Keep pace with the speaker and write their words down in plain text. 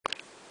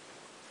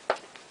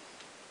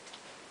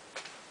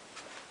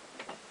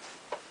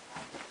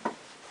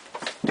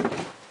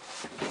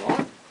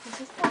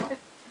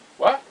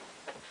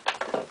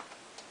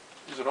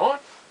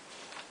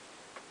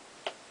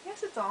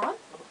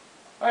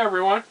Hi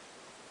everyone.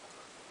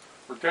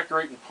 We're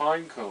decorating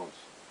pine cones.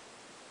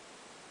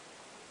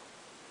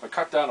 I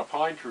cut down a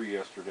pine tree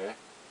yesterday.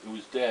 It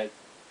was dead.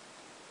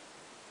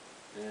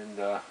 And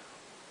so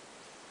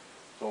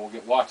we'll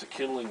get lots of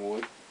kindling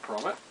wood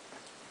from it.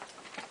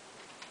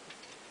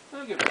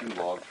 I'll get a few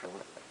logs from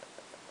it.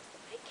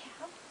 Hi,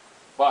 Cal.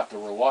 But there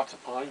were lots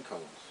of pine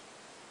cones.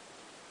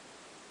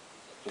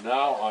 So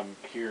now I'm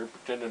here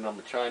pretending I'm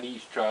a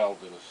Chinese child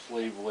in a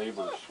slave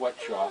labor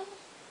sweatshop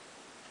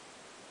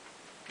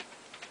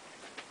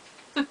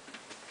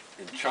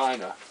in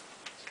China,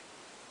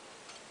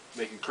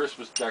 making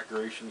Christmas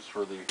decorations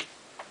for the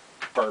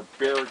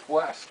barbaric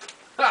West.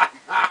 Yeah.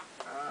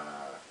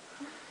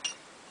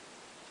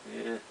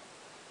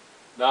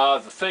 Now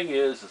the thing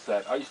is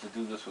that I used to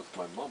do this with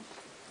my mom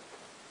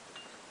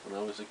when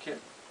I was a kid.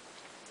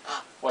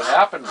 What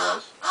happened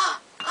was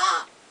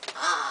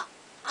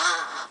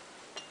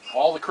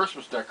all the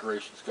Christmas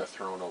decorations got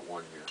thrown out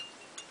one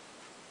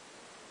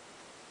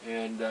year,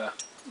 and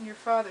your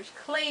father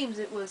claims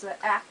it was an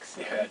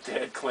accident. yeah,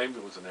 Dad claimed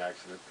it was an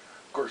accident.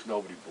 Of course,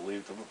 nobody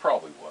believed him. It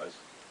probably was.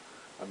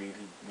 I mean,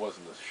 he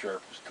wasn't the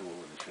sharpest tool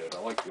in the shed. I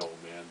like the old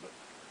man, but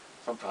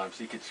sometimes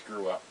he could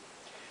screw up.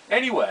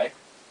 Anyway,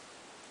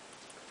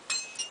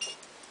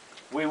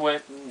 we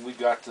went and we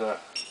got, it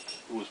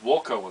was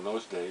Woolco in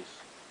those days.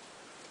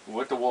 We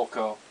went to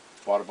Woolco,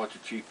 bought a bunch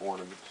of cheap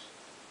ornaments,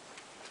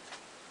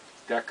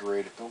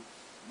 decorated them.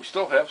 We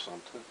still have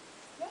some too.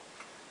 Yeah.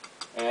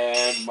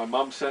 And my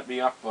mom sent me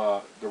up,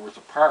 there was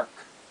a park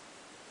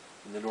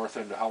in the north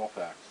end of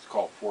Halifax. It's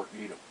called Fort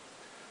Needham.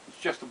 It's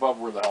just above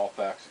where the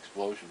Halifax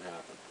explosion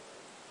happened.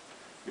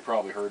 You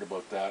probably heard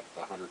about that,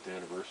 the 100th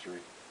anniversary.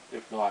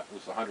 If not, it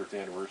was the 100th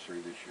anniversary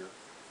this year,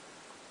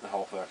 the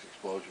Halifax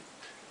explosion.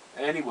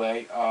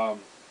 Anyway,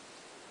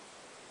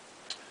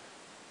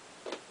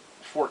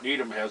 Fort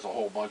Needham has a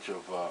whole bunch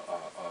of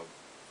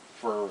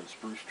fir and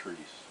spruce trees.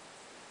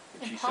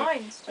 And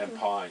pines, too. And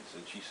pines,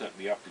 and she sent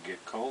me up to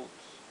get cones.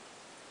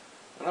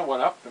 And I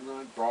went up and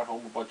I brought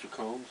home a bunch of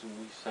cones and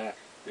we sat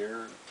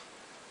there and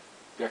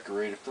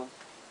decorated them.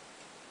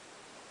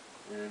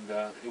 And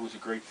it was a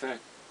great thing.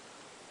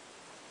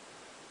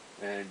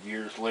 And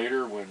years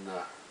later, when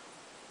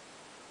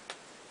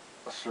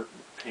a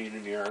certain pain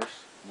in the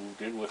arse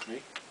moved in with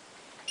me,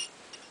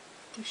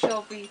 who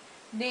shall be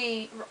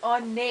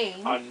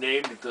unnamed.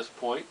 Unnamed at this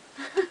point.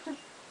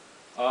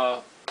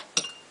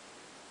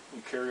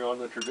 We carry on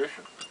the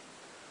tradition,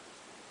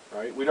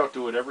 right? We don't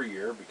do it every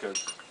year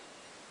because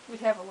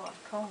we'd have a lot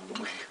of cones.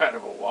 We kind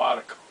of have a lot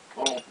of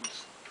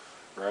cones,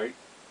 right?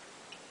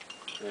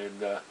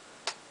 And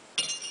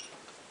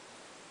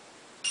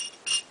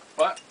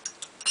but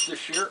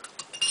this year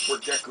we're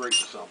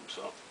decorating some,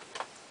 so.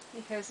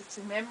 Because it's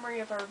a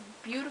memory of our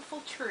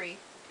beautiful tree.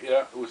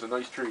 Yeah, it was a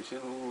nice tree. See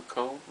the little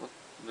cone?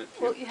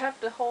 Well, you have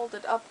to hold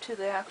it up to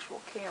the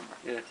actual camera.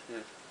 Yeah,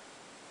 yeah.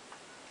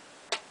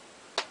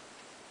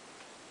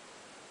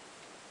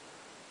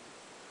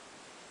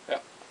 Yeah.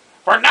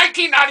 For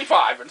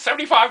 $19.95 and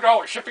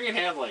 $75 shipping and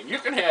handling, you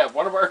can have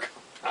one of our.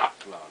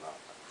 No.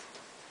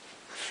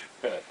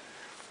 Yeah.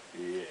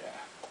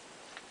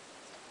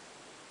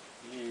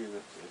 Yeah,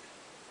 that's it.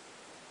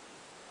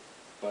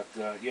 But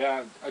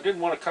yeah, I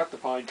didn't want to cut the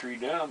pine tree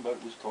down, but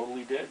it was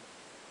totally dead.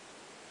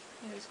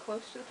 It was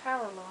close to the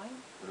power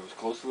line. And it was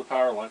close to the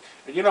power line.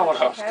 And you know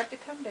what I was... had to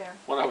come down.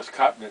 When I was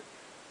cutting it,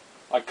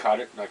 I cut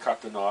it and I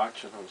cut the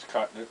notch and I was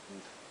cutting it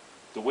and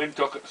the wind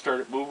took it and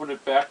started moving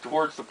it back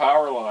towards the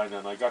power line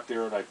and I got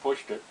there and I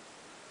pushed it.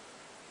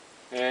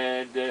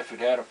 And if it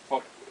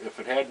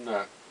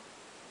hadn't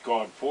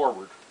gone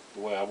forward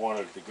the way I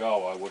wanted it to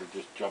go, I would have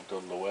just jumped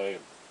on the way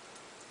and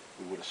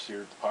we would have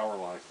seared the power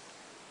line.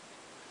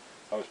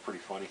 That was pretty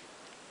funny.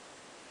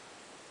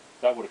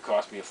 That would have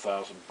cost me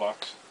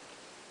 $1,000.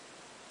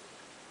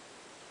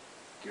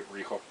 Get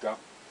rehooked up.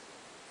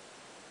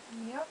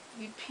 Yep,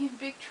 you'd be in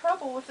big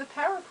trouble with the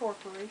power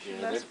corporation,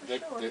 yeah, that's for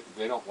sure.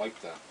 They don't like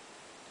that.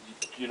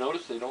 Do you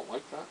notice they don't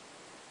like that?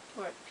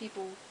 What,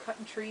 people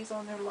cutting trees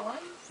on their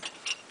lines?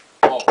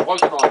 Well, it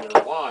wasn't on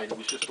their line, it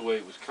was just the way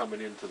it was coming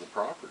into the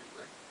property,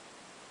 right?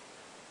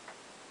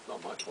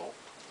 Not my fault.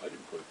 I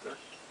didn't put it there.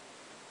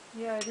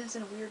 Yeah, it is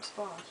in a weird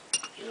spot.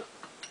 Yeah.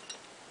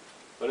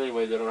 But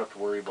anyway, they don't have to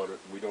worry about it.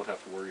 We don't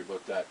have to worry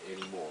about that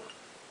anymore.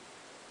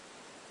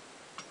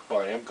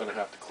 But I am going to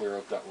have to clear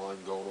out that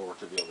line going over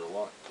to the other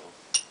lot.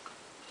 So.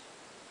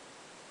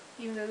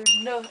 Even though there's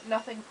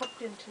nothing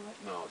hooked into it.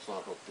 No, it's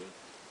not hooked in.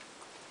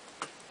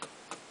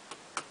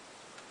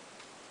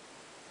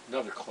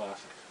 Another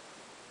classic.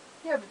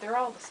 Yeah, but they're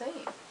all the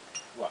same.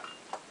 What?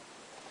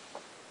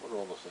 What are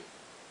all the same?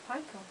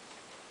 Pine cone.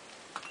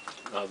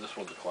 No, this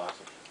one's a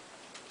classic.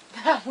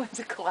 That one's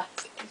a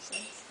classic, he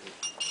says.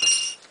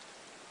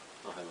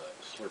 I'll have a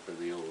slurp of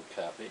the old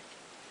coffee.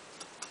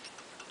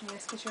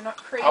 Yes, because you're not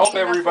crazy I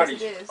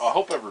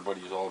hope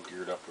everybody's all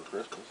geared up for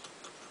Christmas.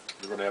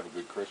 We're going to have a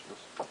good Christmas.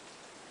 All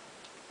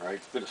right,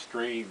 it's been a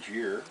strange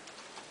year.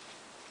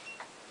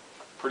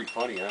 Pretty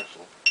funny,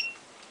 actually.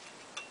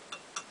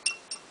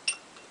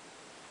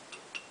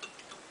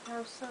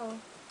 How so?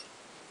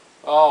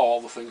 Oh,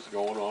 all the things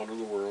going on in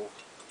the world.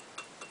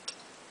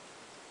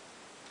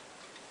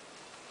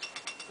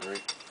 All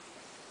right.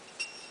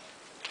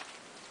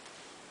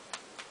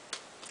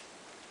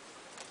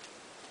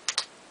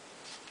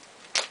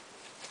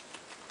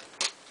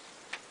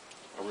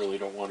 I really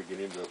don't want to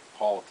get into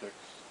politics.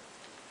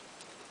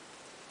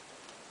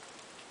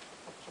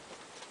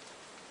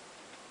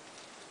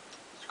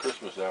 It's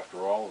Christmas after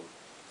all, and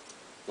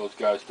those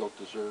guys don't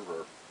deserve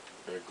our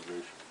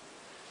aggravation.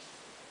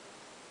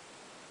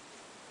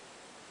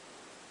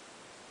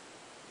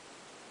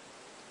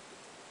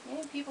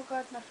 Yeah, people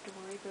got enough to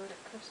worry about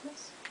at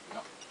Christmas.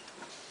 Yep.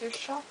 They're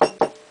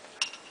shopping.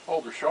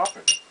 Oh, they're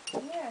shopping.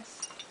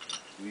 Yes.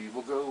 We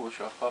will go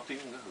shopping.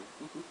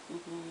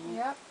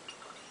 Yep.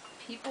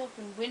 People have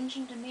been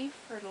whinging to me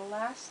for the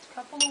last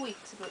couple of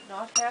weeks about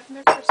not having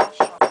their Christmas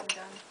shopping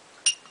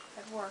done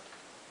at work.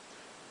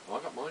 Well,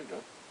 I got mine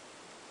done.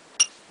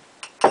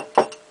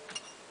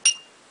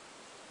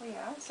 Well,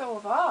 yeah, so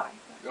have I.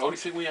 The only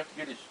thing we have to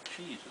get is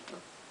cheese, isn't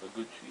it? A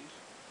good cheese.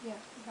 Yeah,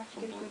 you have to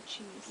Some get a good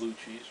cheese. blue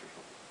cheese or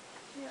something.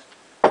 Yeah.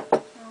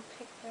 I'll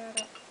pick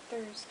that up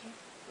Thursday.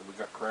 And we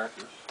got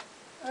crackers.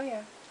 Oh,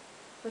 yeah.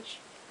 Which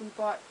we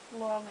bought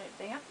long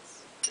in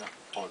advance. Yeah,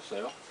 on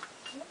sale.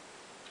 Yep.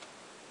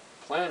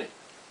 Planning.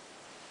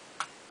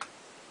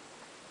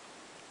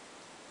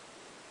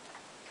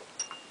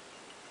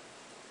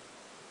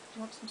 Do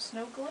you want some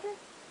snow glitter?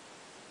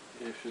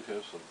 It should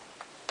have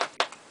some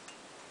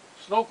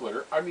snow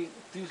glitter. I mean,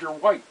 these are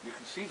white. You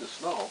can see the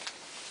snow.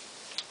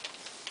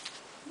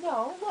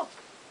 No, look.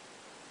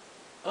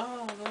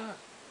 Oh, that.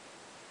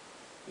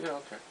 Yeah,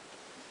 okay.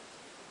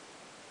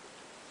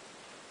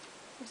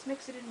 Just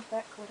mix it in with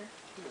that glitter.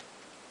 Yeah.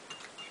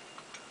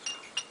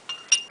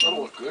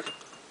 That'll look good.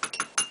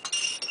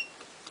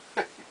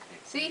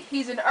 See,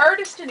 he's an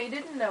artist and he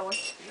didn't know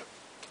it. Yep.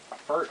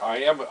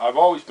 I've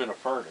always been a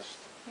furtist.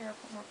 Here, I'll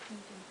put more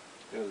paint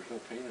in. Yeah, there's no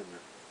paint in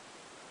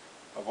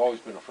there. I've always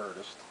been a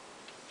furtist.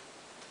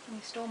 And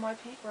he stole my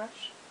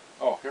paintbrush.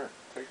 Oh, here,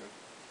 take it.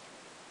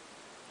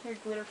 Here,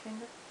 glitter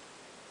finger.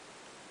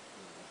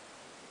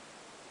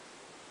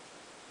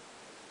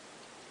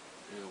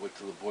 Yeah, wait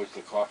till the boys at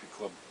the coffee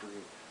club bring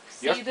it.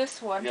 See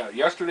this one? Yeah,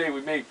 yesterday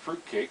we made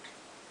fruit cake.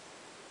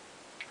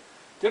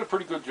 Did a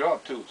pretty good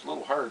job too. It's a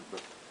little hard,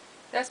 but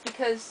That's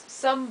because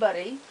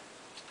somebody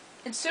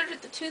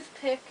inserted the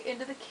toothpick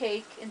into the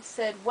cake and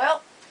said,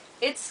 well,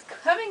 it's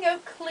coming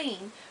out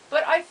clean,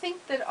 but I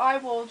think that I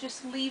will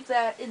just leave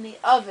that in the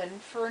oven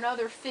for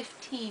another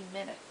 15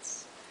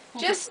 minutes.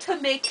 Just to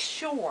make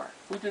sure.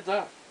 who did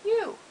that?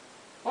 You.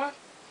 What?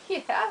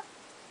 Yeah.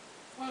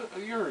 What?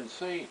 You're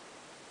insane.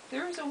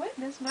 There was a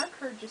witness. Mark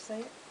heard you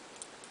say it.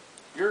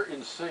 You're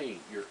insane.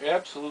 You're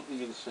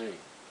absolutely insane.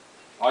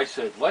 I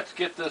said, let's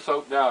get this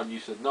out now, and you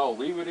said, no,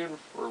 leave it in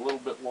for a little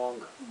bit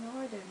longer. No,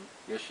 I didn't.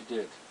 Yes, you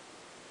did.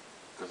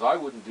 Because I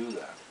wouldn't do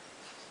that.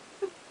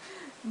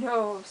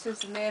 No, says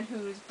the man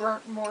who has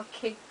burnt more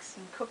cakes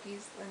and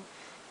cookies than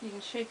you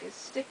can shake a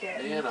stick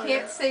at. Man, You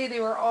can't say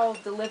they were all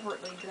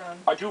deliberately done.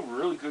 I do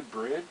really good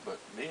bread, but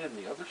man,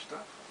 the other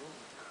stuff,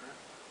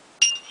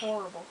 holy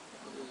Horrible.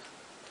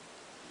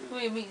 crap. What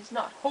do you mean it's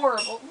not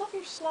horrible? Look,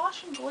 you're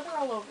sloshing glitter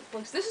all over the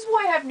place. This is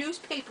why I have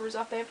newspapers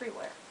up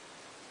everywhere.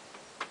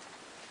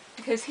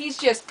 Because he's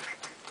just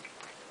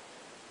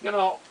You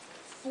know,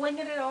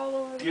 flinging it all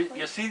over the place.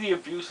 you see the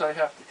abuse I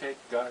have to take,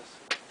 guys?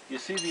 You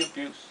see the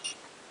abuse?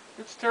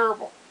 It's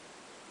terrible.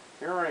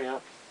 Here I am,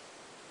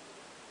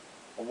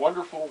 a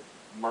wonderful,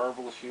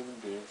 marvelous human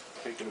being,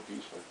 taking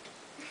abuse like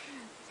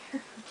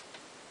this.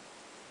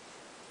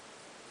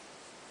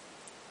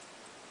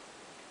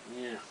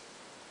 Yeah.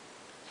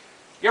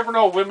 You ever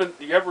know women?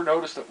 You ever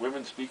notice that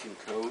women speak in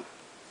code?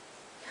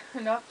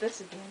 Not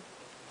this again.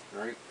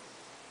 Right?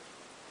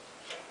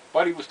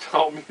 Buddy was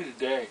telling me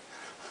today.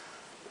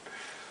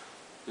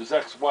 His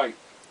ex-wife.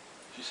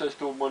 She says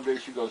to him one day,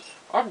 she goes,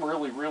 "I'm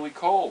really, really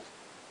cold."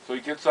 So he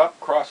gets up,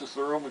 crosses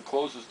the room, and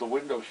closes the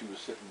window she was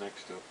sitting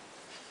next to.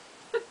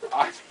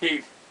 I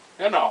mean,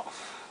 you know.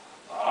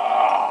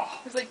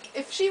 It was like,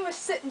 if she was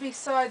sitting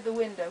beside the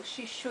window,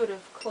 she should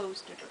have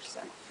closed it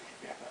herself.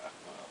 Yeah.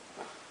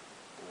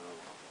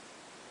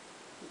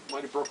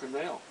 Might have broken a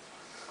nail.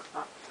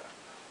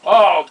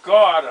 Oh,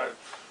 God.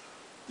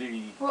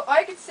 Well,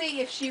 I could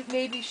see if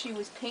maybe she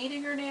was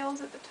painting her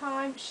nails at the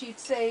time, she'd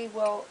say,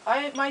 well,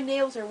 my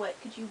nails are wet,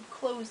 could you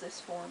close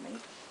this for me?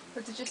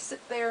 But to just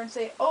sit there and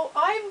say, oh,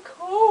 I'm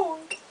cold.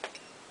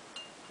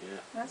 Yeah.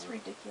 That's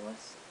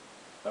ridiculous.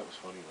 That was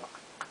funny, though.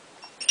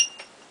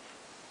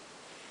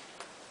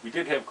 We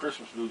did have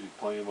Christmas music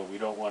playing, but we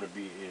don't want to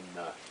be in,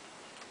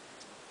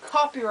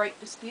 Copyright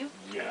dispute.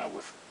 yeah,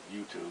 with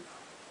YouTube.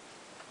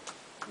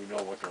 We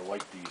know what they're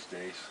like these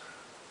days.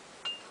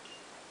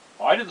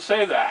 Oh, I didn't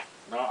say that.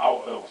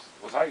 No,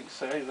 was I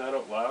saying that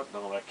out loud?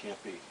 No, that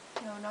can't be.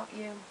 No, not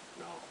you.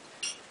 No.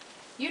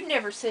 You'd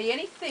never say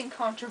anything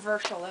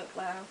controversial out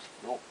loud.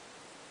 Nope.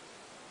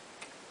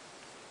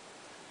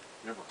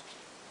 Never.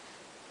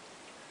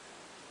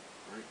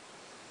 Right?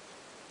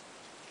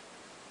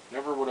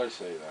 Never would I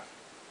say that.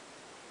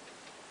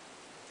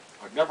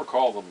 I'd never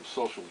call them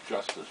social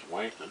justice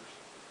wankers.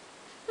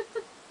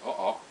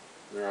 Uh-oh.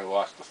 There I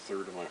lost a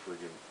third of my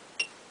friggin'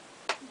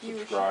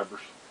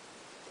 subscribers.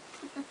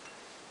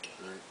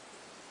 Right.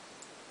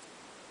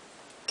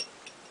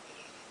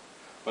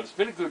 But it's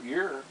been a good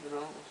year, you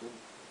know.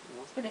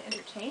 It's been an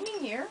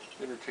entertaining year.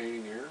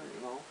 Entertaining year,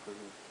 you know.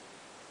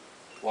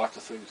 Lots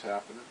of things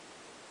happening.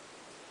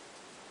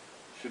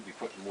 Should be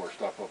putting more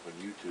stuff up on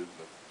YouTube,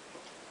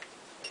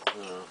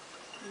 but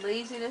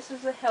laziness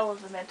is a hell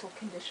of a mental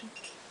condition.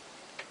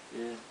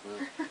 yeah.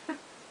 Well.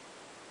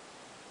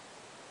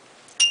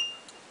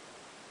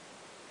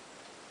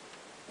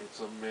 It's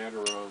a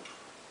matter of.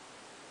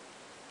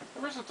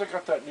 Ever since I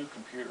got that new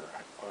computer,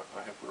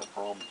 I have real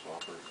problems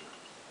operating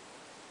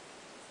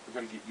it. I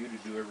got to get you to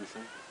do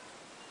everything.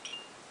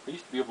 I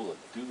used to be able to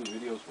do the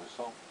videos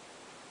myself.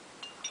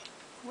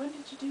 When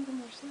did you do them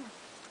yourself?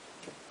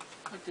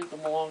 I did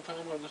them a long time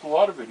ago. There's a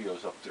lot of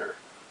videos up there.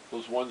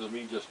 Those ones of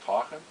me just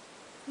talking.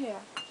 Yeah.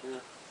 Yeah.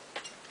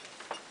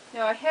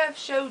 Now, I have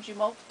showed you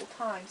multiple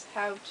times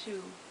how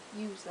to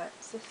use that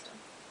system.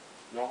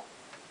 No.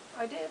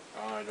 I did.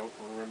 I don't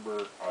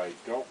remember. I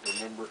don't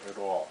remember at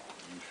all.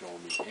 You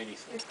showing me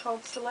anything. It's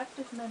called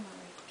selective memory.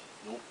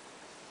 Nope.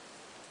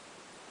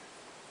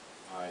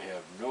 I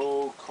have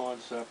no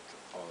concept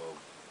of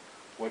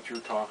what you're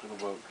talking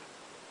about.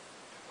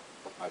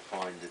 I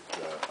find it.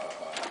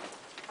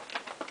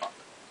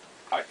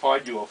 I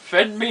find you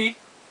offend me.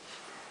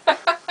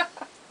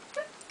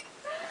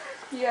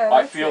 Yeah.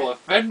 I feel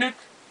offended.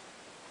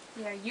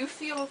 Yeah, you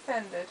feel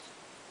offended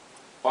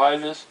By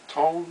this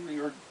tone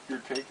you're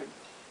taking.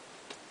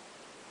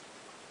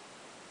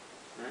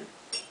 Right?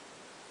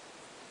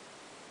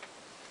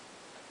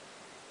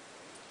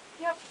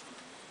 Yep.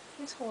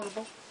 It's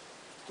horrible.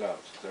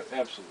 That's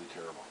absolutely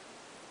terrible.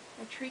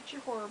 I treat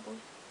you horribly.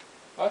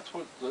 That's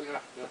what. Yeah.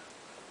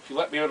 She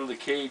let me out of the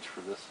cage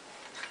for this.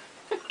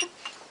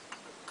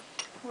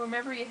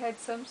 Remember, you had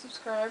some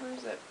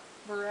subscribers that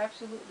were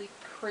absolutely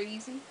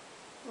crazy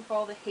with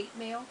all the hate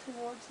mail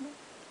towards me?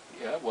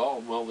 Yeah.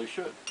 Well, they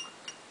should.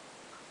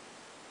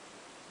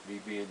 Me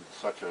being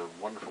such a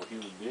wonderful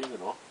human being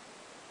and all.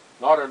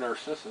 Not a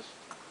narcissist.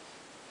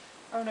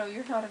 Oh no,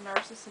 you're not a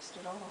narcissist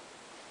at all. No.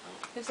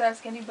 Just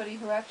ask anybody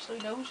who actually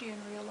knows you in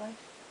real life.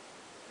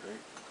 Right.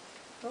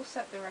 They'll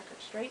set the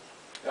record straight.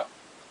 Yeah.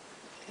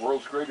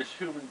 World's greatest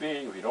human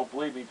being. If you don't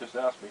believe me, just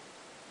ask me.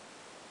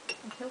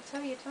 And he'll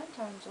tell you 10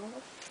 times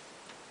over.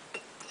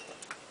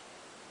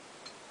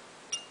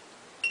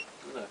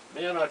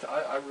 Man,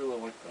 I really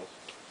like those.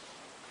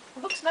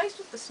 It looks nice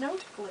with the snow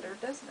glitter,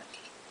 doesn't it?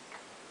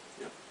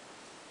 Yep.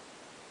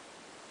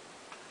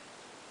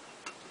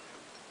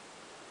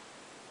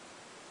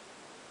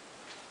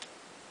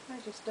 I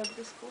just dug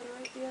this glitter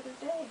out the other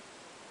day.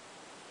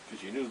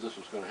 Because you knew this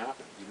was going to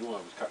happen. You knew I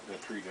was cutting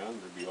that tree down.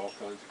 There'd be all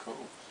kinds of cones.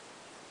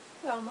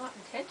 Well, not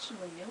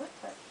intentionally knew it,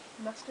 but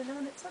you must have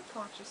known it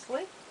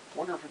subconsciously.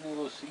 Wonder if any of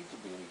those seeds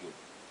will be any good.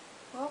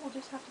 Well, we'll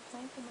just have to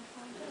plant them and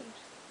find out.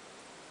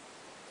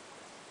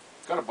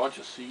 Got a bunch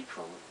of seed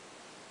from it.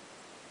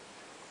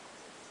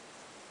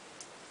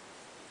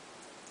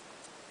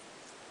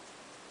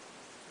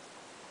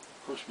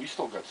 Of course, we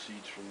still got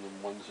seeds from the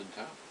ones in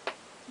town.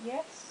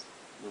 Yes.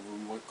 Remember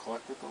we went and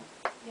collected them?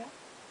 Yeah.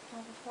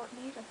 Over Fort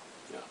Needham.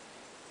 Yeah.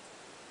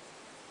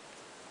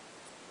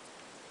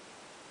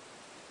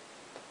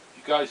 If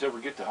you guys ever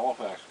get to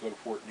Halifax, go to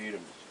Fort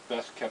Needham. It's the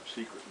best kept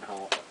secret in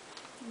Halifax.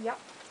 Yep.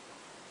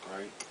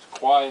 Right? It's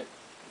quiet.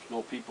 There's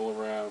no people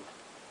around.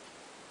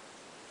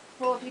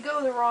 Well, if you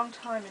go the wrong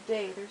time of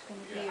day, there's going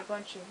to be Yeah. a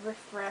bunch of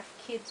riff-raff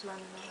kids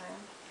running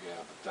around.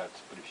 Yeah, but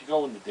if you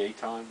go in the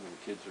daytime when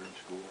the kids are in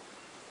school,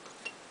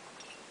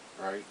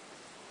 right?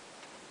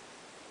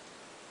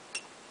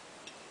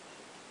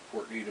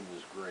 Fort Needham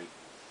is great.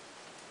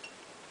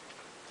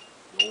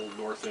 The old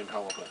North End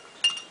Halifax.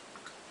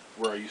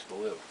 Where I used to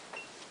live.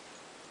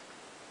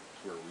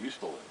 It's where we used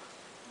to live.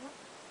 Yep.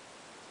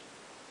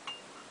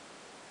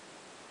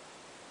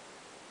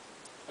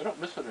 I don't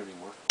miss it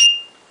anymore.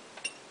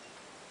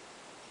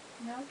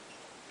 No?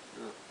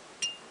 Yeah.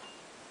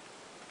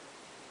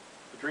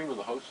 I dream of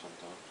the house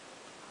sometimes.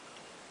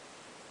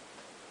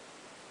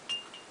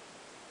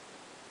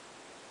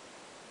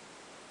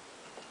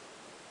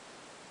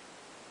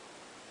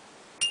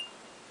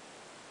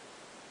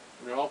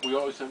 You know, we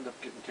always end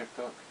up getting kicked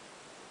out.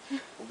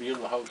 We'll be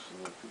in the house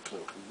and then people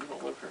say, "We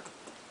don't live here."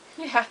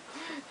 Yeah.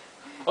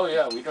 Oh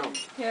yeah, we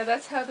don't. Yeah,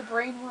 that's how the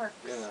brain works.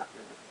 Yeah.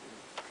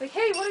 It's like,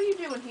 hey, what are you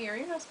doing here?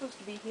 You're not supposed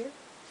to be here.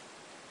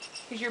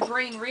 Because your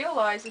brain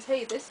realizes,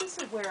 hey, this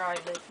isn't where I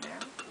live now.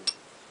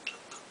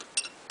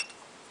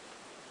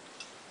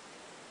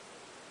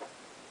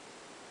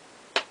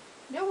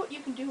 You know what you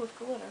can do with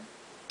glitter?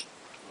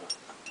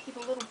 Keep a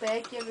little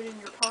bag of it in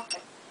your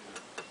pocket.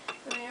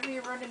 And whenever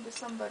you run into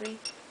somebody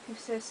who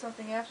says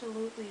something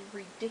absolutely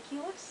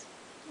ridiculous,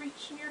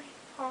 reach in your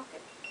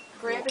pocket,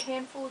 grab a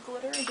handful of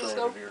glitter, and just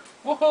go,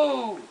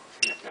 woohoo!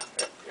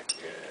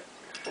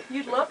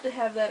 You'd love to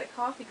have that at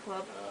Coffee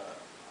Club.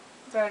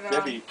 But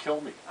Debbie, you'd kill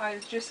me. I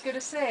was just going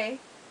to say,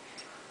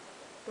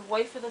 the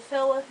wife of the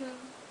fella who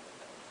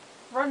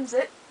runs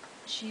it,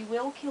 she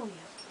will kill you.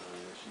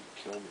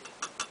 She'd kill me.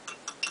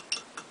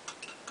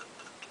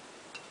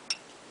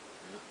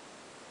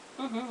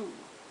 Yeah. Woohoo!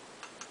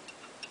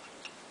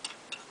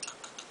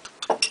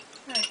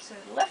 Alright, so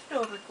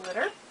leftover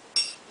glitter,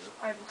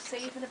 I will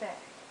save in a bag.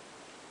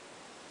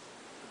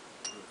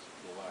 That's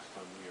the last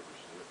time we ever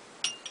see it.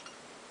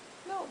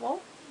 No, it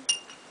won't.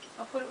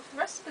 I'll put it with the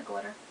rest of the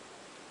glitter.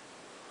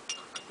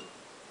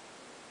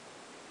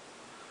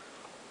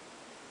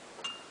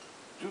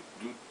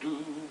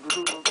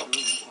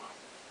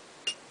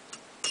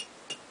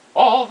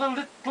 All the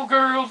little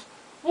girls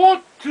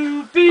want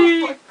to Oh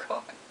be my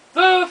god.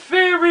 the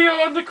fairy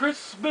on the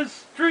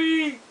Christmas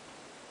tree.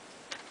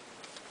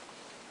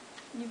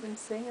 You've been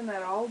singing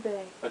that all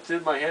day. That's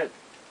in my head.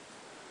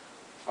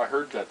 I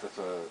heard that. That's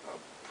a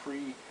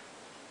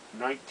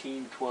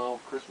pre-1912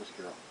 Christmas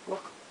carol.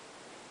 Look,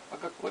 I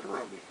got glitter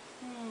on me.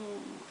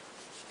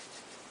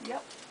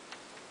 Yep.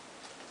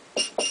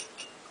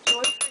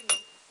 Joy for you.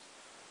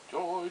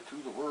 Joy to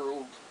the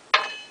world.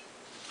 There's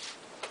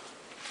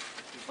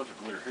a bunch of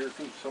glitter here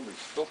too. Somebody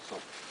spilled some.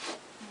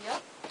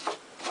 Yep.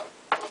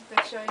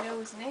 Bet you I know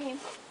his name.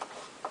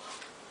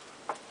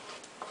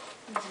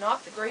 He's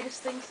not the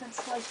greatest thing since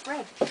sliced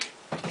bread. The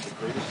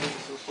greatest thing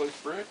since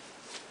sliced bread?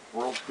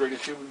 World's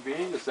greatest human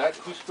being? Is that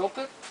who spilled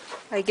it?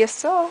 I guess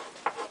so.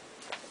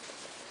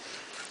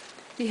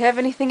 Do you have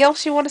anything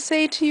else you want to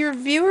say to your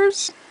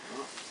viewers?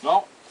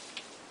 No.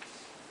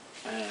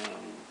 If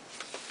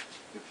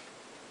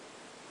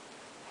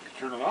you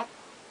turn it off?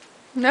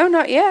 No,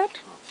 not yet.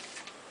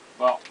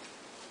 Well,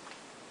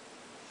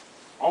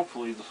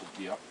 hopefully this will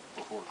be up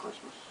before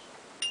Christmas.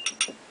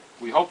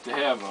 We hope to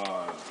have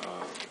a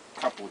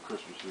couple of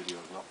Christmas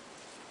videos up.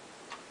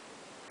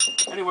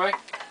 Anyway,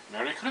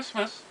 Merry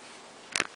Christmas!